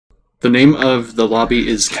The name of the lobby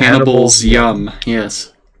is Cannibals Yum.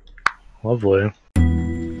 Yes. Lovely.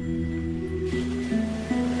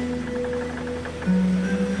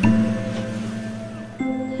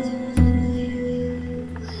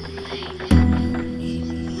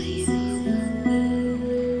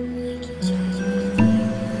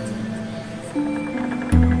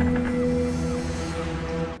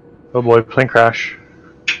 Oh boy, plane crash.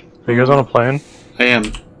 Are you guys on a plane? I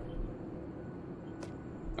am.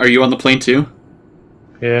 Are you on the plane too?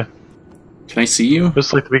 Yeah. Can I see you?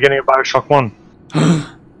 Just like the beginning of Bioshock 1.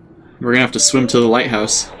 We're gonna have to swim to the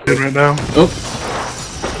lighthouse. Good right now. Oh.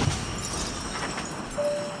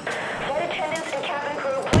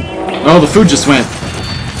 Oh, the food just went.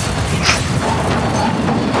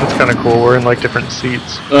 That's kind of cool. We're in like different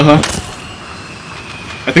seats. Uh-huh.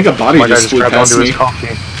 I think a body My guy just flew grabbed past onto me. his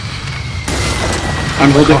coffee.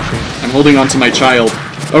 I'm holding onto my child.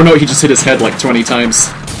 Oh no, he just hit his head like 20 times.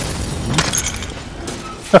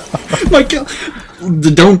 My God.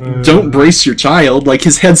 Don't brace your child. Like,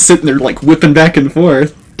 his head's sitting there like whipping back and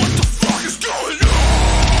forth.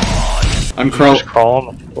 I'm just crawl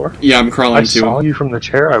on the floor? Yeah, I'm crawling I too. saw you from the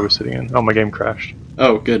chair I was sitting in. Oh, my game crashed.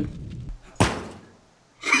 Oh, good.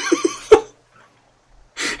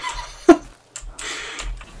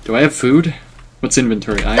 Do I have food? What's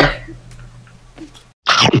inventory?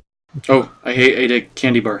 Oh, I ate a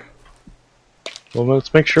candy bar. Well,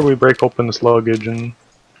 let's make sure we break open this luggage and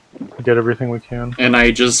get everything we can. And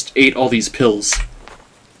I just ate all these pills.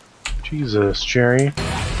 Jesus, Jerry.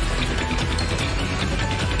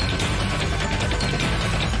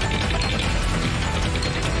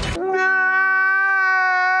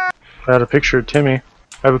 I had a picture of Timmy. I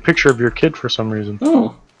have a picture of your kid for some reason.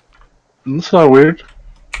 Oh. That's not weird.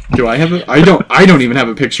 Do I have a... I don't even have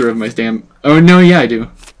a picture of my damn... Oh, no, yeah, I do.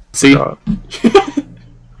 See?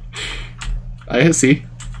 I see.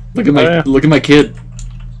 Look at my look at my kid.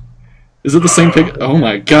 Is it the same pic? Oh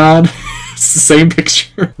my God. It's the same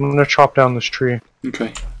picture. I'm gonna chop down this tree.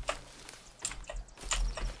 Okay.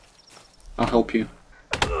 I'll help you.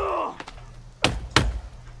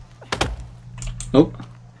 Oh.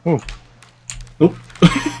 Oh. Oh.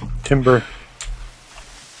 Timber.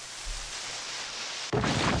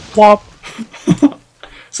 Plop.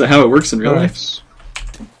 Is that how it works in real life?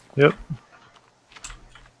 Yep.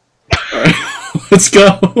 Alright, let's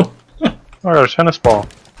go. Alright, a tennis ball.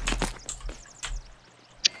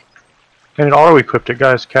 And it auto-equipped it,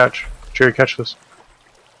 guys. Catch. Jerry, catch this.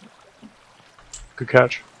 Good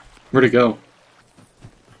catch. Where'd it go?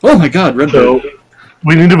 Oh my God, red bird.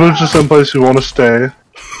 We need to move to someplace we want to stay.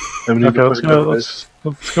 And we need Okay, to let's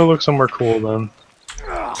go look somewhere cool then.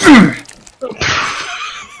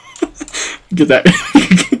 Get that.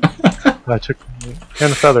 I took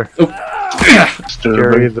and a feather. Oh.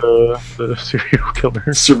 Jerry, the serial killer.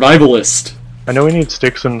 Survivalist. I know we need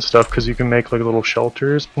sticks and stuff because you can make like little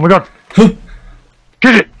shelters. Oh my God!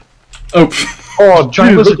 Get it! Oh. Oh,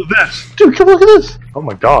 giant dude, lizard. look at this! Dude, come look at this! Oh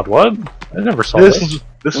my God! What? I never saw This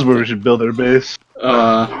is where we should build our base.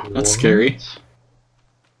 That's scary.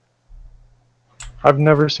 I've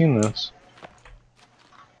never seen this.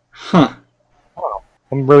 Huh. Wow.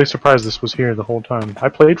 I'm really surprised this was here the whole time. I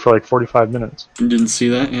played for like 45 minutes. Didn't see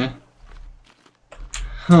that, yeah.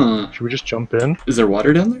 Huh. Should we just jump in? Is there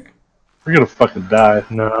water down there? We're gonna fucking die.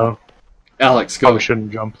 No. Alex, go. Probably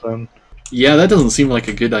shouldn't jump then. Yeah, that doesn't seem like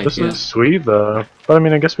a good idea. This is sweet though. But I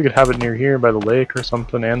mean, I guess we could have it near here by the lake or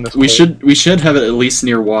something and this We place. should have it at least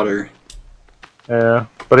near water. Yeah,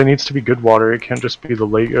 but it needs to be good water. It can't just be the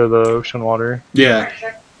lake or the ocean water. Yeah.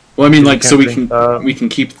 Well, I mean, like, so we can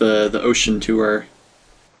drink keep the ocean to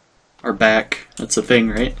our back. That's a thing,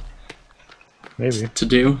 right? Maybe. To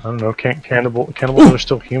do. I don't know. Cannibals are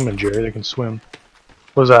still human, Jerry. They can swim.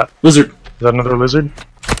 What was that? Lizard. Is that another lizard?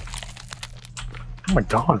 Oh my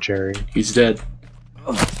God, Jerry. He's dead.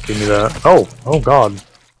 Give me that. Oh God.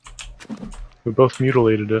 We both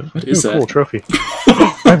mutilated it. What is that? Cool trophy.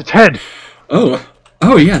 I have its head. Oh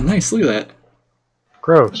yeah, nice. Look at that.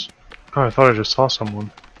 Gross. God, I thought I just saw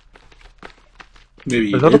someone. Maybe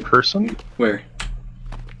you Is that did? a person? Where?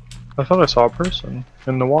 I thought I saw a person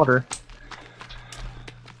in the water.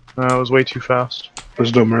 It was way too fast.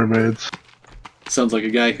 There's no mermaids. Sounds like a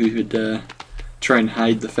guy who would try and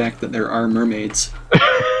hide the fact that there are mermaids.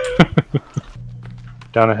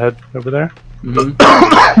 Down ahead, over there.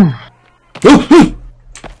 Mm-hmm.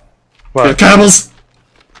 What? Cannibals!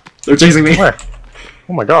 They're chasing me. Where?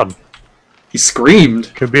 Oh my God. He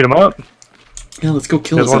screamed. Could beat him up. Yeah, let's go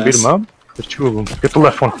kill You his guys want to beat ass. him up? There's two of them. Get the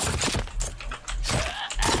left one.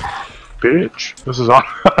 Bitch. This is on.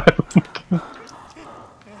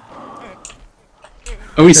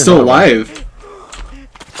 Oh, he's still alive.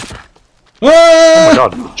 Oh my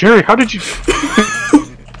god. Jryyy, how did you...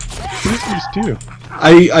 What did these do?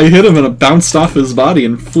 I hit him and it bounced off his body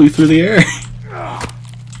and flew through the air.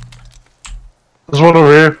 There's one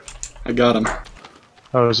over here. I got him.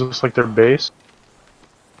 Oh, is this like their base?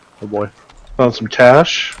 Oh boy. Found some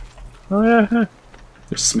cash. Oh yeah.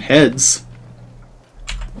 There's some heads.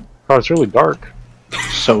 Oh, it's really dark.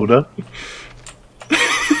 Soda.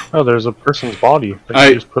 Oh, there's a person's body that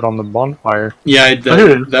you just put on the bonfire. Yeah,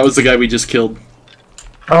 that was the guy we just killed.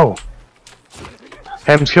 Oh.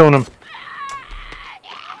 Ham's killing him.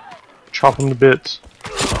 Chop him to bits.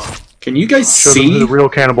 Can you guys Show see? them who the real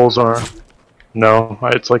cannibals are. No,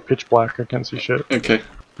 it's like pitch black. I can't see shit. Okay.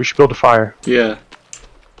 We should build a fire. Yeah.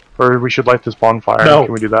 Or we should light this bonfire. No.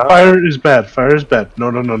 Can we do that? Fire is bad. Fire is bad.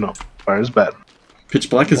 No, no, no, no. Fire is bad. Pitch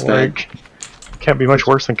black is bad. Can't be much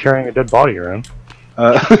worse than carrying a dead body around.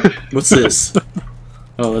 What's this?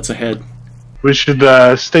 Oh, that's a head. We should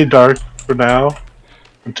stay dark for now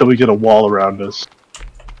until we get a wall around us.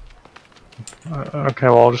 Okay,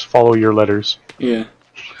 well I'll just follow your letters. Yeah.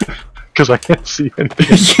 Because I can't see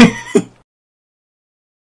anything.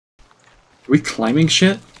 Are we climbing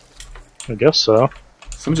shit? I guess so.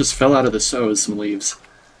 Someone just fell out of the snow with some leaves.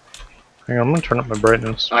 Hang on, I'm gonna turn up my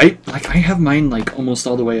brightness. I have mine like almost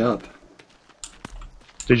all the way up.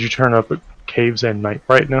 Did you turn up caves and night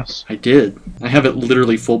brightness? I did. I have it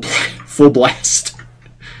literally full blast.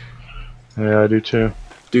 Yeah, I do too.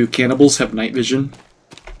 Do cannibals have night vision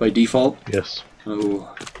by default? Yes.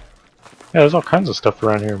 Oh. Yeah, there's all kinds of stuff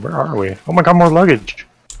around here. Where are we? Oh my god, more luggage!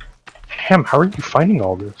 Damn, how are you finding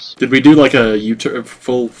all this? Did we do like a U-turn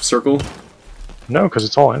full circle? No, because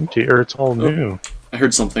it's all empty, or it's all new. I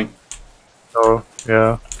heard something. Oh,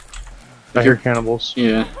 yeah. I hear cannibals.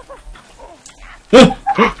 Yeah.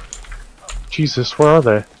 Jesus, where are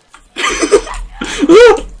they?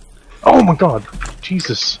 Oh my god!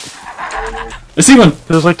 Jesus. I see one!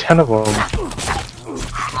 There's like 10 of them.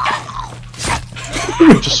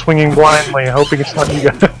 Just swinging blindly, hoping it's not you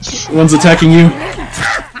guys. One's attacking you.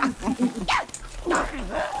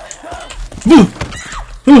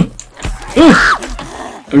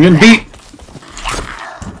 I'm getting beat!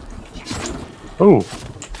 Oh,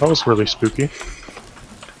 that was really spooky.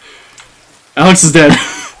 Alex is dead.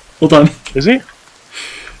 Hold on. Is he?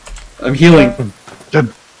 I'm healing.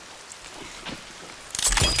 Dead.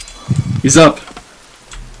 He's up.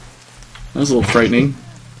 That was a little frightening.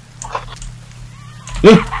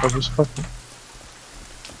 That was fucking...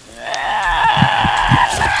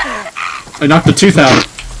 I knocked the tooth out.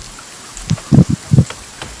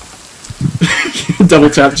 Double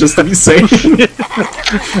tap just to be safe.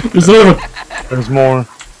 There's another one. There's more.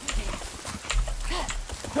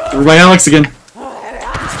 We're by Alex again.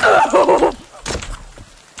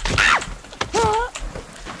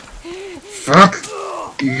 Fuck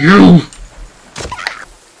you.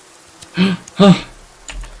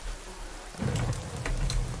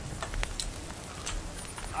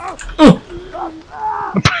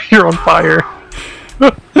 You're on fire.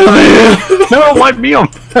 No, light me on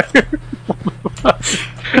fire.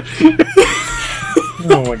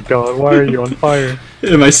 Oh my god, why are you on fire?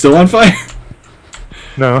 Am I still on fire?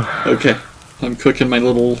 No. Okay. I'm cooking my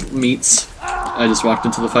little meats. I just walked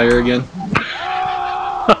into the fire again.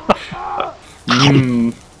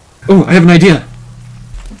 Oh, I have an idea.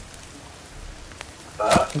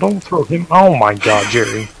 Don't throw him. Oh my god,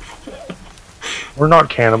 Jryyy. We're not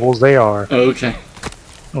cannibals, they are. Oh, okay.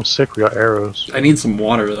 I'm sick, we got arrows. I need some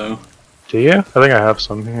water, though. Do you? I think I have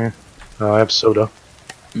some here. I have soda.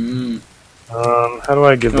 How do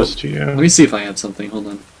I give this to you? Let me see if I have something. Hold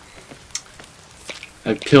on. I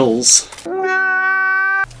have pills.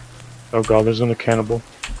 Oh god, there's a cannibal.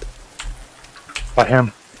 By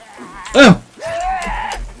him. Oh!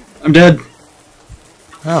 I'm dead.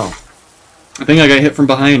 Oh. I think I got hit from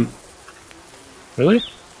behind. Really?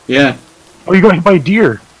 Yeah. Oh, you got hit by a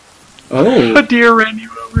deer! Oh! A deer ran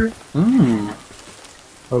you over! Oh.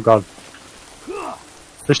 Oh god.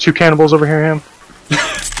 There's 2 cannibals over here, Ham.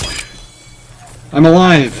 I'm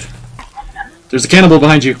alive! There's a cannibal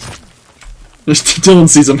behind you. There's Dylan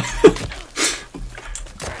sees him.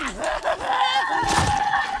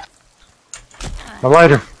 My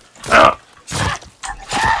lighter! Ah.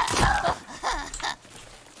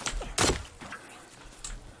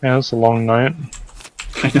 Yeah, it's a long night.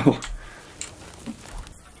 I know.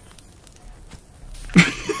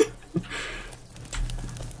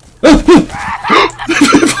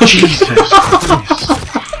 Jesus Christ.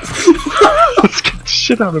 Let's get the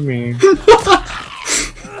shit out of me.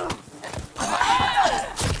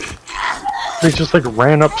 They just like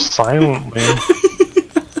ran up silently.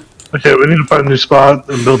 Okay, we need to find a new spot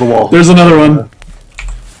and build a wall. There's another one.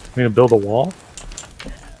 We need to build a wall?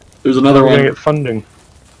 There's another We're one. gonna get funding.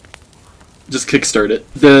 Just kickstart it.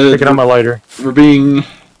 Taking out my lighter. We're being...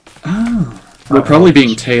 Oh. We're probably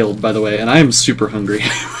being tailed, by the way, and I am super hungry.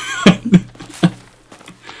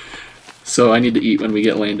 So I need to eat when we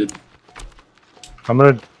get landed. I'm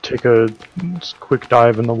gonna take a quick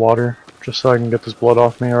dive in the water, just so I can get this blood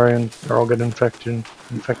off me, or I'll get infection.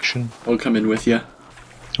 I'll come in with you.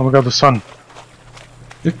 Oh my god, the sun.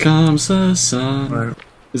 Here comes the sun. Right.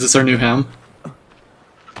 Is this our new ham?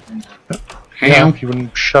 Yeah, Ham? if you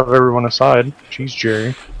wouldn't shove everyone aside. Jeez,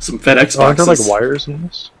 Jerry. Some FedEx Oh, aren't there boxes. like wires in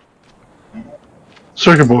this?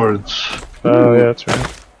 Circuit boards. Oh, yeah, that's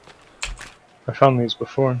right. I found these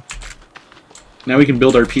before. Now we can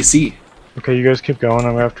build our PC. Okay, you guys keep going.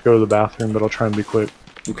 I'm gonna have to go to the bathroom, but I'll try and be quick.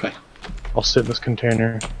 Okay. I'll sit in this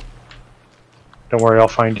container. Don't worry, I'll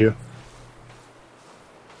find you.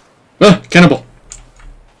 Ah! Cannibal!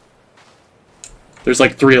 There's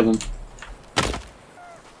like 3 of them.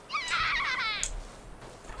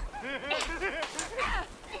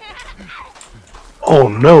 Oh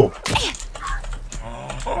no!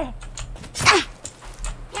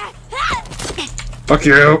 Fuck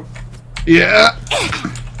you! Yeah!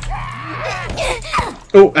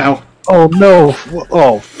 Oh, ow. Oh no!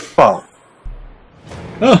 Oh fuck!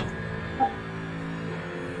 Ah!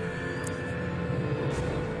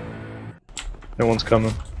 No one's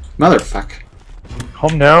coming. Motherfuck.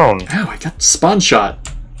 Calm down. Ow, I got spawn shot.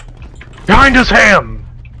 Behind us, Ham!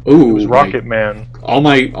 Ooh, It was Rocket Man. all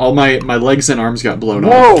my legs and arms got blown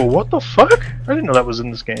off. Whoa, what the fuck? I didn't know that was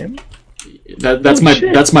in this game. That's Holy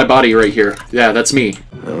shit. my body right here. Yeah, that's me.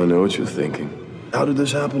 Now I know what you're thinking. How did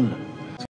this happen?